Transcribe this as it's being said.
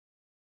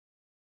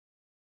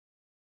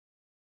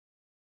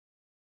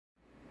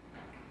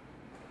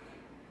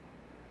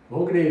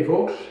Well, good day,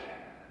 folks.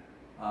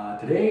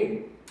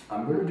 Today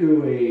I'm going to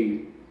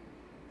do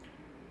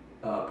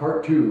a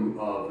part two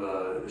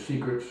of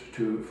secrets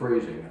to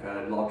phrasing. I've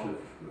had lots of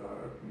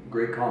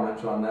great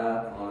comments on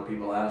that, a lot of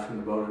people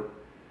asking about it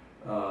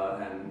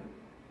and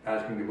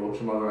asking about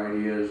some other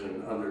ideas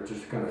and other,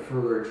 just kind of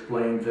further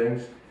explain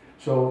things.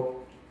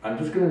 So I'm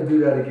just going to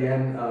do that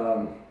again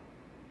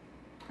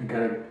and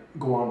kind of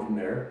go on from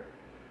there.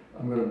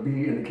 I'm going to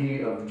be in the key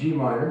of G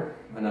minor,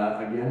 and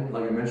again,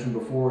 like I mentioned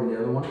before in the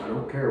other one, I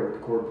don't care what the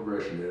chord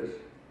progression is.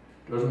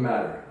 It doesn't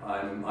matter.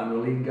 I'm the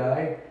lead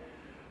guy.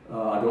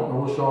 I don't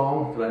know the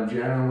song that I'm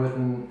jamming with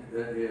in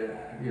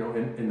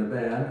the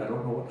band. I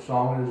don't know what the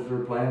song is they're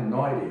playing.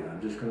 No idea.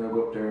 I'm just going to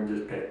go up there and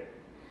just pick.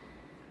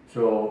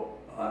 So,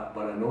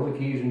 but I know the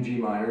keys in G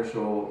minor,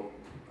 so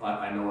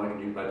I know I can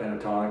use my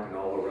pentatonic and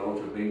all the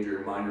relative major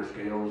and minor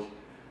scales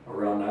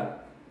around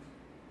that.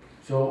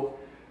 So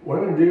what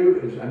I'm going to do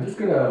is I'm just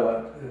going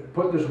to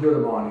put this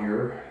rhythm on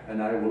here,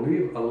 and I will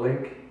leave a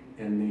link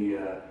in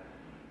the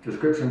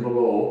description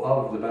below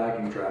of the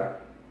backing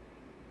track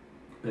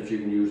that you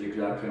can use the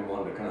exact same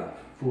one to kind of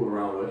fool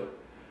around with.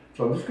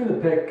 So I'm just going to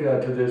pick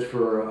to this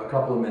for a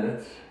couple of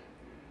minutes,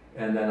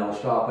 and then I'll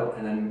stop it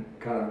and then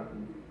kind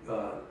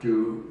of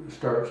do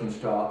starts and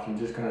stops and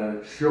just kind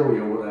of show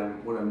you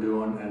what I'm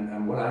doing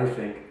and what I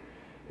think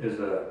is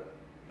a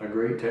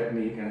great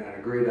technique and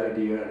a great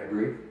idea and a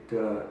great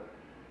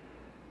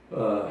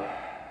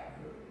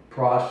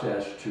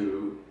process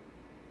to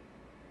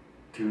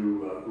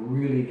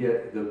really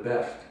get the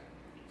best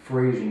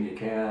phrasing you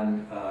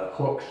can.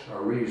 Hooks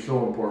are really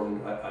so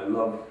important. I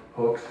love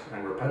hooks,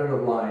 and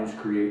repetitive lines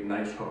create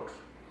nice hooks,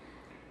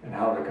 and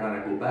how to kind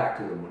of go back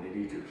to them when you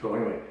need to. So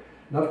anyway,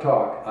 enough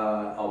talk.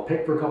 I'll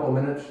pick for a couple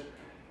minutes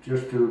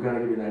just to kind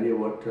of give you an idea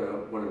what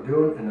I'm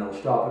doing, and then I'll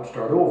stop it,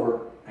 start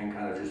over, and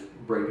kind of just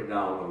break it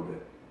down a little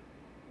bit.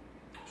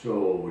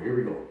 So here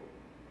we go.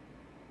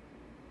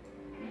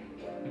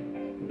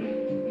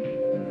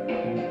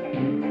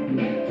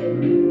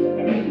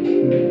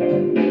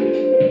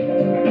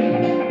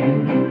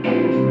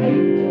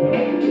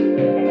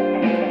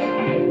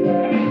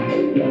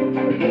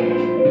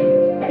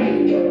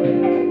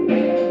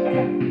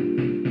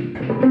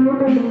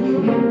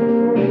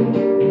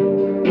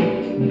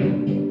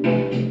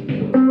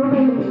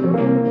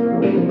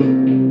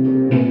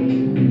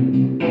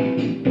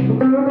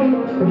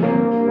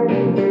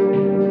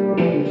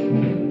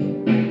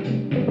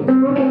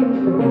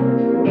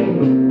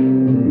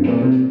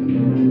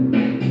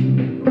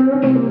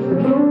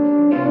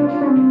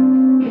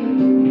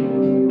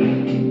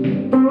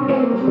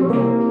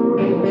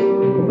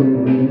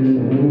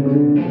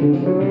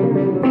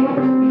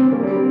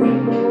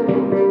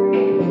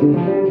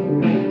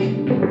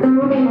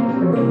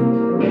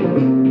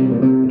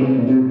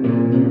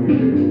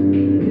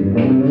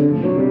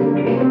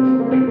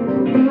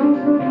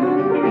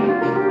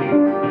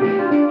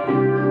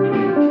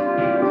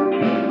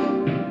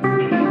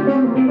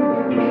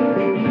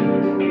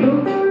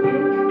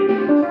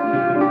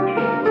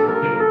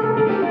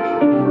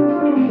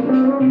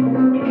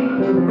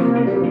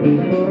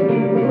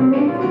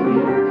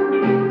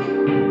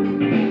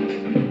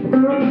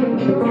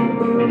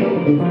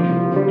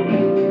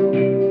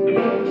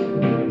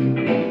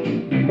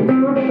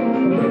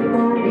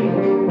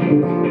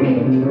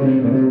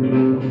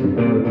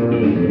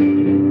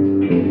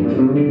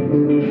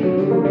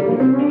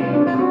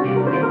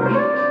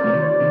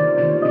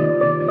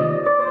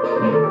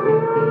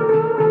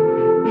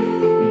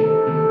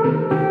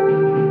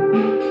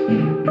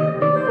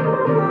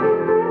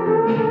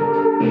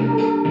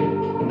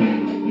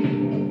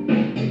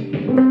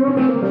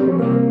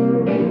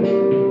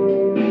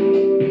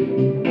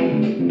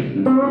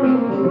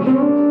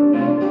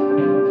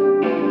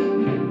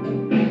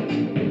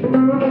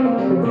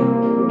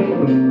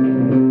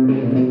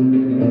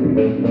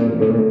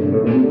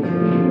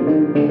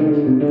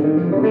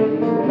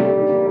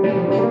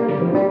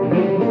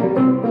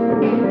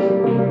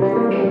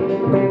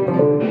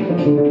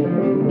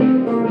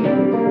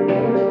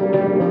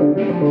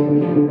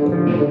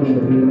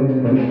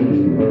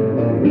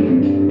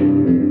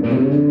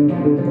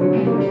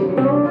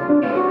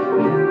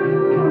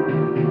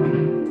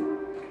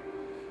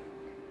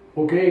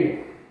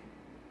 Okay,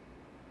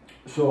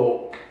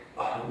 so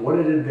what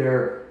I did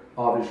there,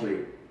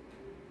 obviously,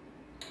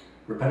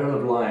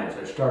 repetitive lines.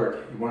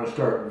 You want to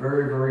start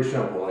very, very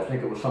simple. I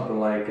think it was something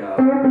like,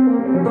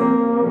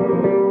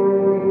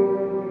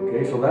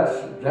 okay, so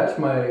that's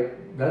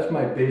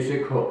my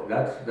basic hook.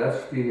 That's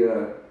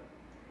the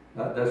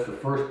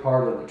first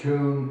part of the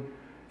tune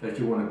that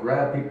you want to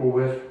grab people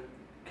with.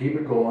 Keep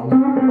it going.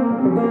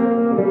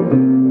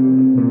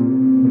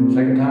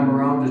 Second time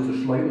around, just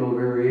a slight little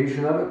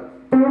variation of it.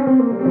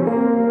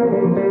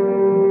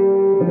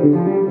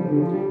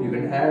 You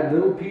can add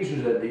little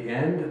pieces at the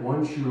end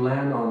once you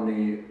land on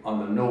the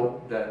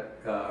note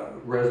that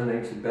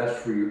resonates the best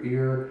for your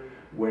ear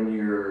when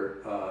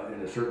you're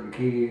in a certain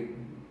key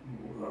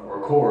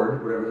or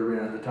chord, whatever they're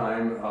in at the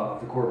time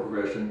of the chord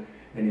progression.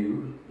 and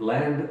you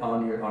land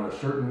on a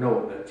certain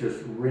note that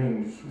just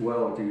rings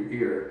well to your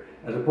ear,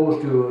 as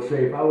opposed to,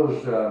 say, if I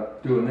was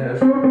doing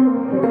this,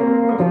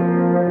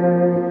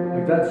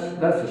 like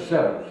that's the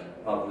seventh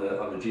of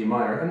the G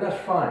minor, and that's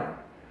fine.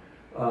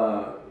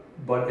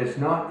 But it's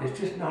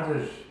just not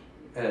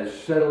as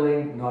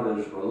settling, not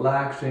as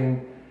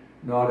relaxing,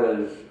 not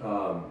as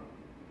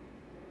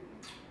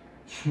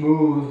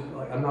smooth.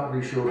 Like, I'm not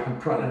really sure what I'm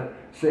trying to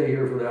say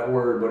here for that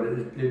word, but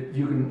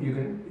you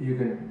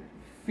can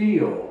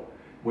feel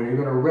when you're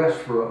going to rest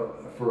for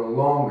a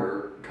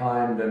longer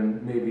time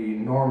than maybe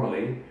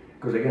normally.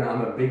 Because again,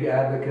 I'm a big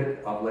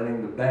advocate of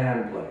letting the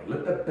band play.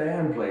 Let the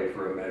band play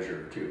for a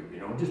measure or two. You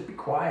know, just be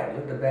quiet.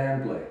 Let the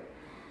band play.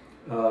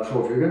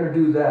 So if you're going to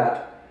do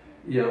that,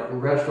 you know,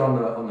 rest on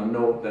the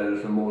note that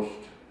is the most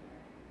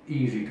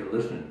easy to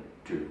listen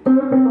to.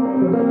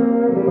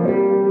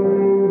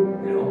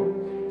 You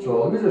know. So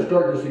let me just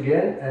start this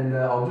again, and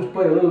I'll just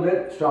play a little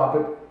bit, stop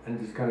it, and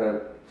just kind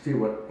of see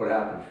what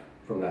happens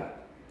from that.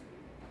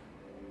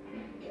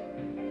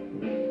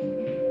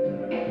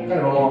 Kind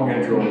of a long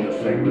intro in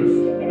this thing, but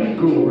it's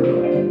cool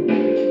rhythm.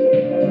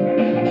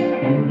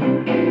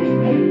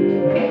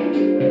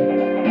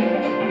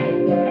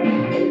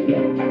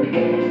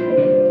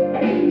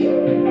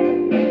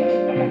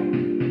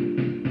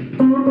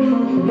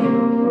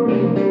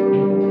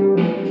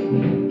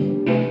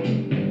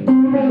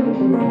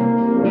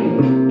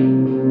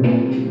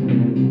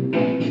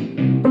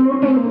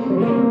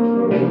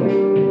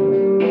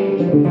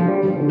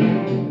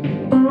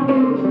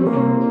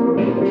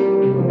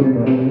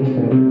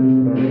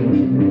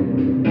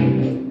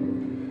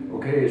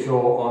 So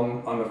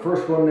on the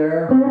first one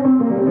there,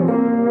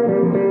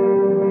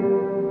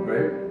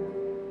 right?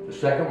 The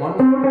second one,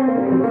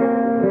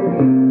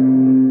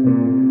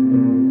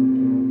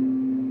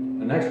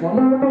 the next one,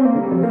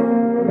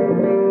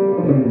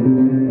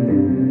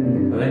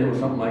 I think it was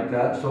something like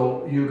that.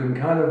 So you can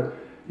kind of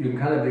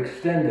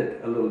extend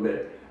it a little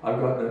bit. I've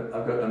got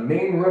the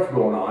main riff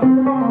going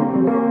on,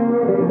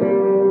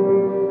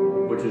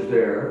 which is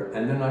there,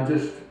 and then I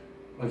just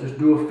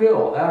do a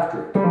fill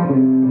after it.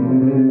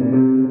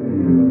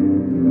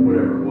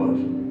 Whatever it was.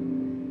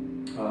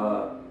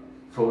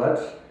 So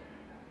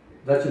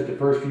that's just the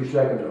first few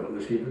seconds of it.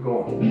 Let's keep it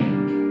going.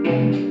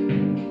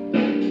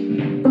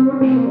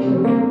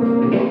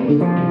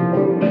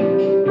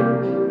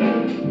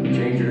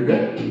 Change it a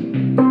bit.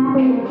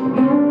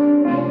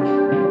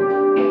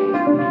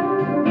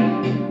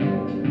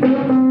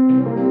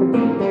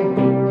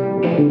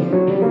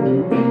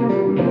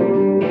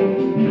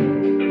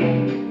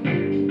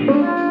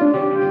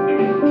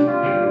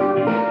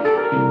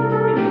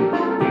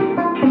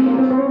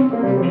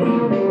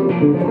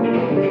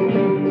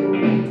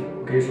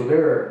 Okay, so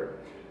there,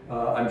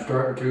 I'm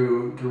starting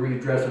to really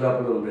dress it up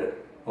a little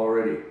bit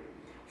already.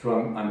 So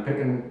I'm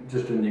picking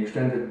just in the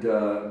extended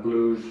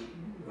blues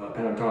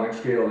pentatonic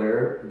scale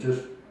there,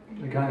 just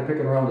kind of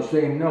picking around the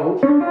same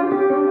notes. Okay.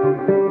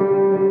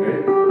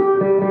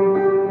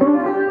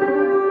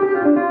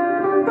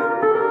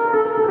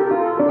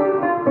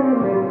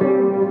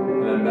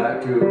 And then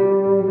back to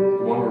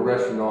the one we're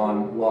resting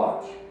on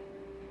lots.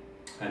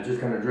 And just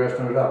kind of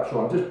dressing it up. So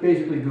I'm just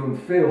basically doing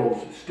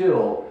fills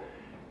still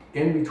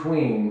in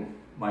between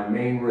my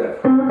main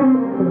riff.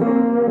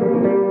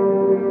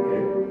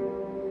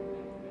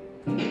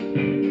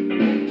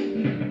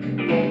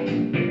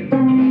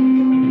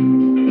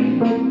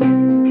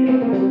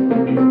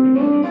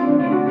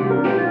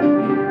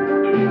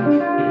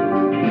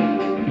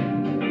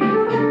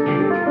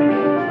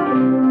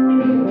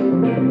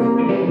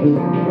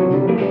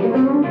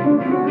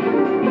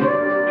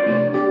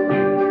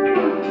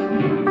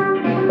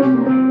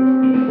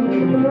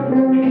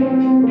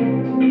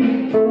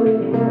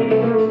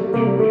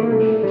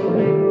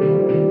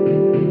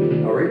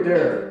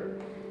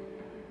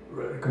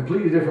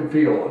 Completely different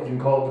feel. You can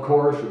call it the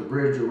chorus or the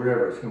bridge or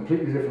whatever. It's a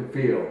completely different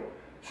feel.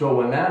 So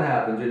when that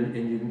happens, and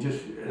you can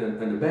just, and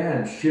the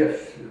band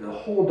shifts, the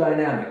whole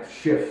dynamic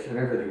shifts and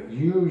everything.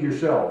 You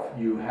yourself,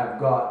 you have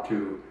got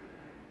to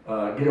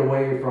get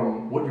away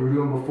from what you were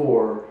doing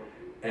before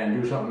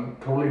and do something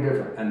totally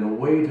different. And the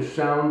way to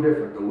sound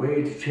different, the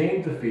way to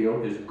change the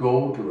feel is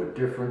go to a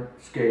different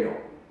scale.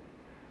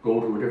 Go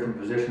to a different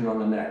position on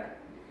the neck.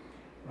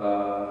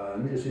 Let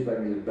me just see if I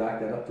can just back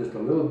that up just a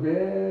little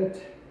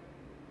bit.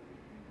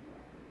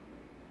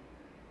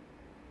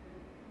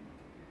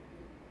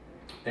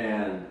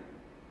 And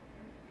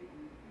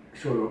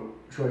show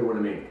you what I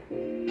mean.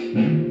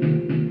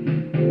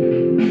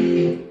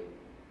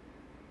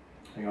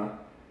 Hang on.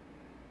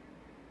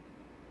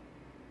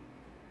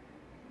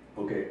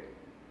 Okay.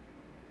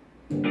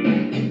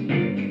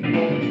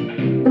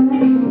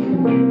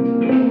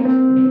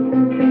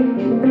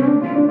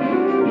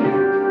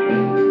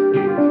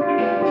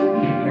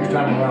 Next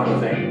time around, I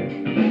think.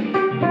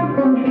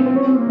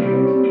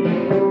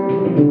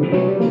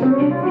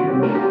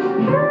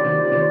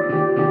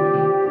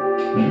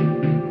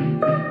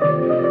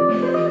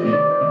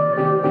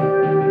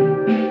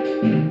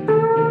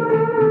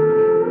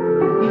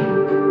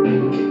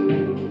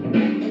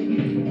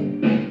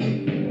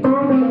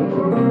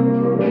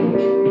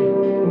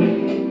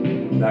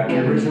 back to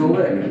your original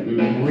lick.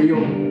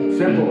 Real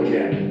simple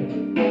again.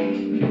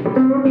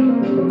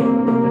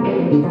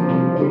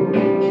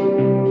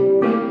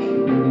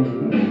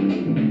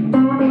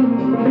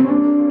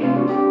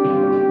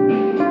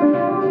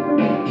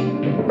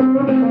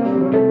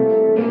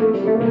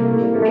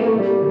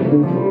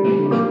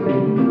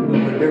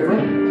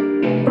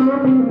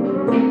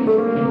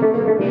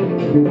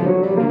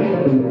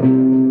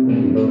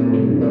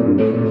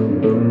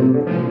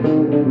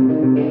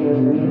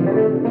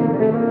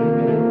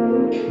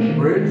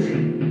 Bridge.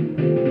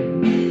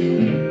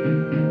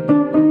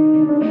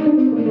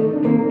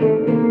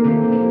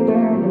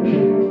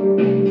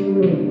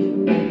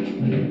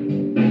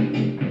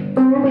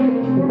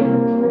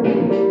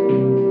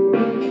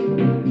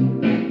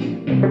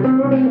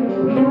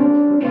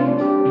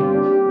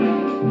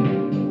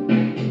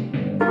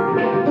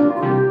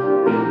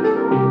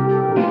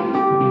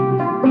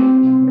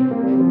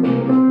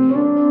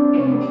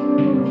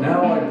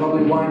 Now I'd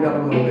probably wind up a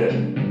little bit.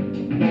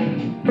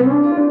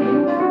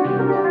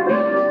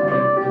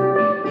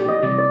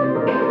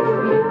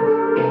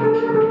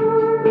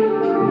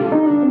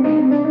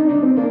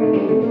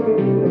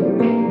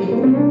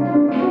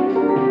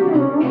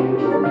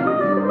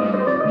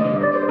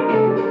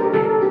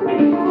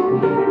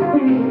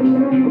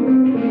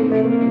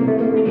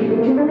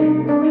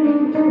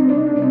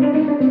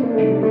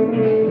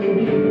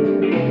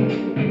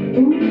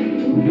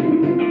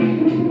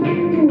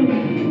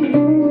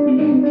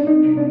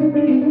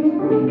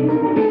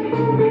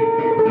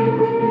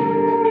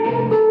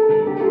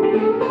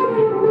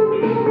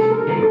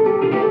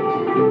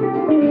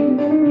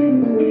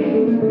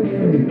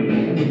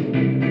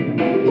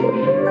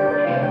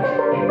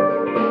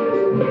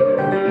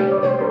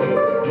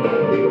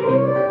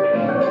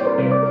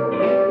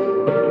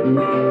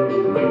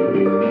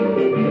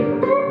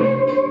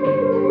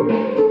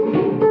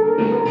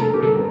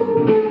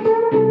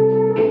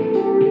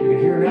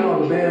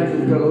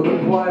 Got a little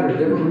bit quieter.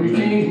 Different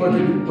routines, but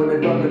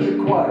they've gotten a bit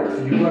quieter,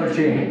 so you've got to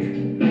change.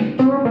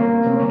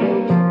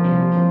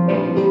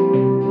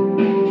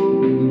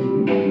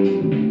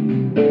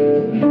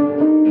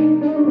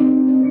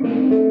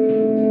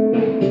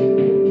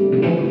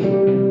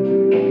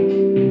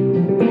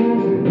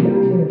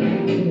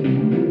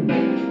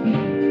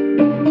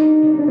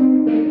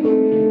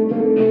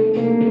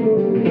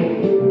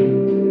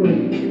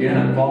 Again,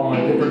 I'm following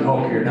a different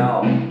hook here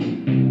now.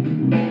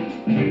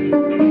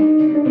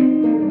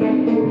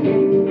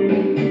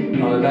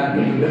 Back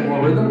into a bit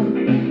more rhythm.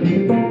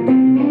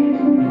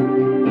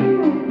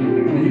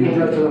 You can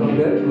dress it up a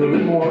little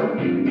bit more.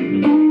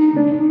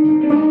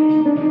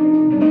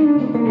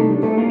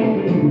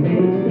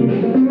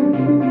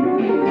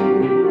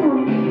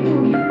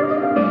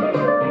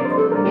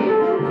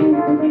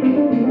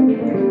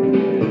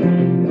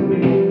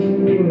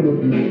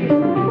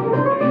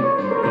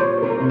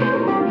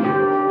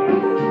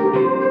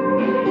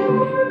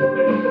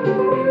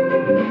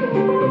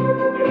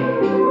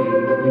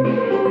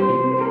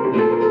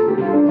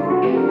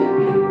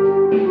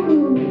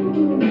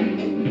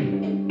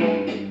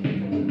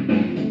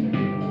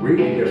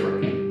 Really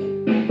different.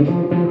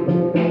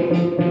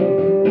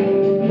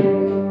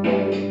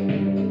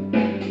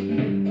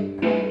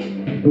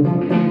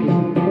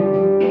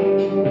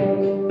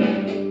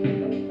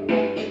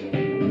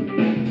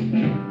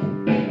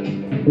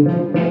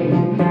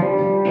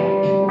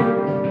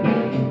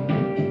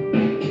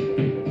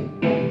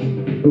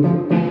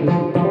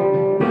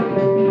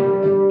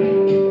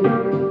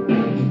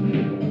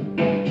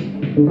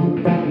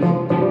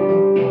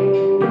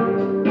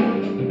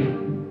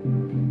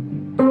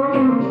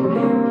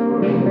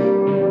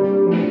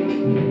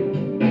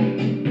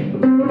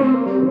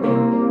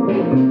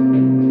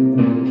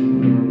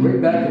 Right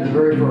back to the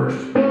very first.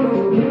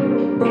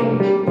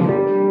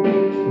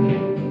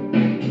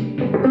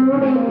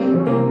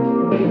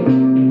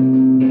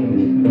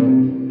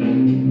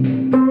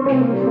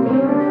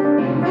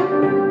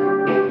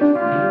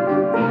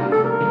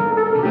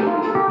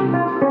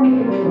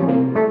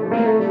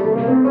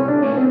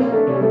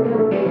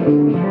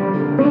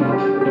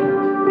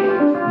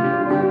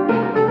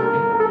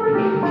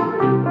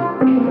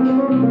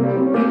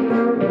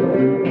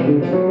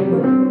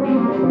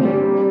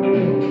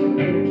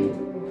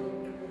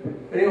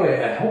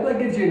 Anyway, I hope that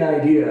gives you an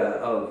idea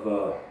of,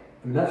 I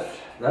mean,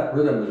 that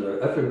rhythm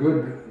that's a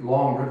good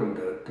long rhythm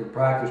to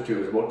practice to.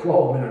 It's about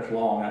 12 minutes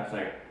long, that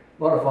thing.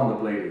 A lot of fun to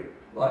play to.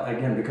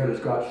 Again, because it's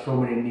got so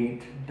many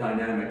neat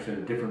dynamics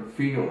and different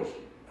feels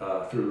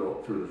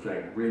through the thing.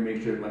 It really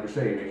makes it, like I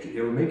say,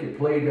 it will make you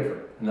play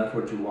different, and that's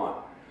what you want.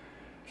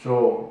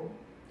 So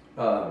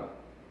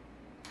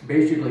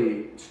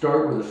basically,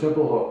 start with a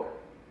simple hook.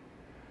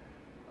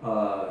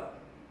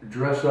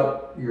 Dress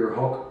up your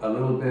hook a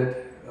little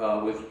bit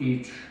with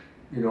each,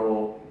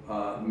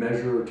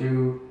 measure or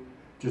two.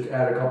 Just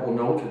add a couple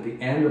notes at the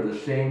end of the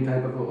same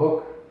type of a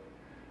hook,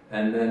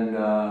 and then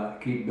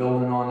keep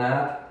building on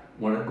that.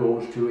 When it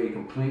goes to a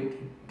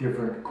complete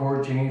different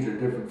chord change or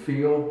different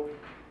feel,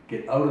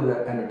 get out of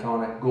that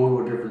pentatonic, go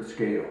to a different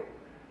scale.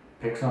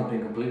 Pick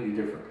something completely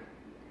different.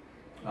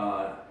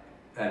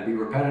 and be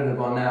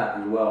repetitive on that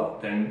as well.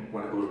 Then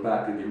when it goes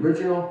back to the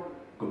original,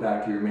 go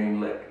back to your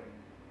main lick.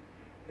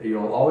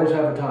 You'll always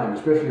have a time,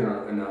 especially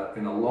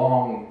in a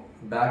long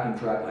backing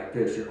track like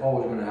this, you're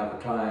always going to have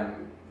a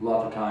time,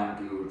 lots of time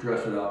to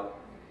dress it up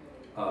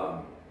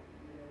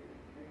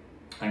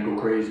and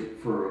go crazy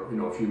for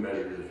a few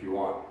measures if you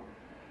want.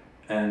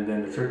 And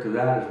then the trick to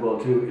that as well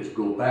too is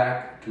go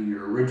back to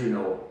your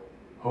original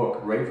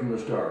hook right from the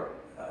start,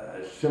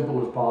 as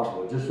simple as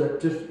possible.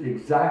 Just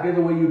exactly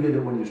the way you did it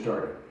when you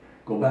started.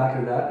 Go back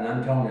to that, and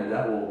I'm telling you,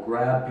 that will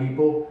grab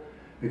people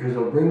because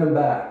it'll bring them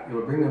back.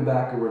 It'll bring them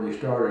back to where they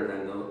started,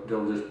 and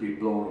they'll just be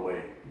blown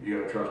away. You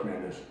gotta trust me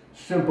on this.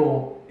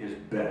 Simple is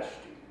best.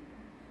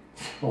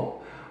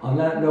 So on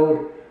that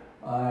note,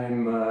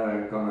 I'm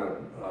gonna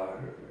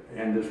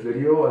end this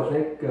video. I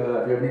think if you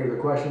have any other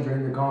questions or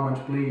any other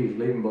comments, please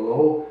leave them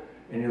below.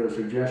 Any other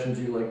suggestions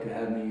you'd like to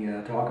have me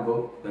talk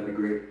about, that'd be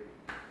great.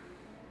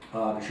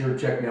 Be sure to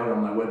check me out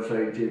on my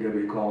website,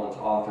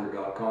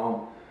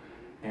 jwcollinsauthor.com.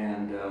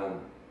 And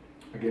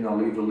again, I'll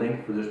leave the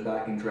link for this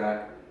backing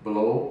track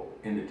below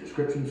in the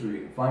description so you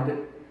can find it.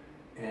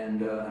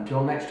 And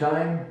until next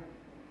time,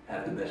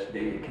 have the best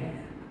day you can.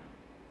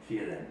 See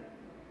you then.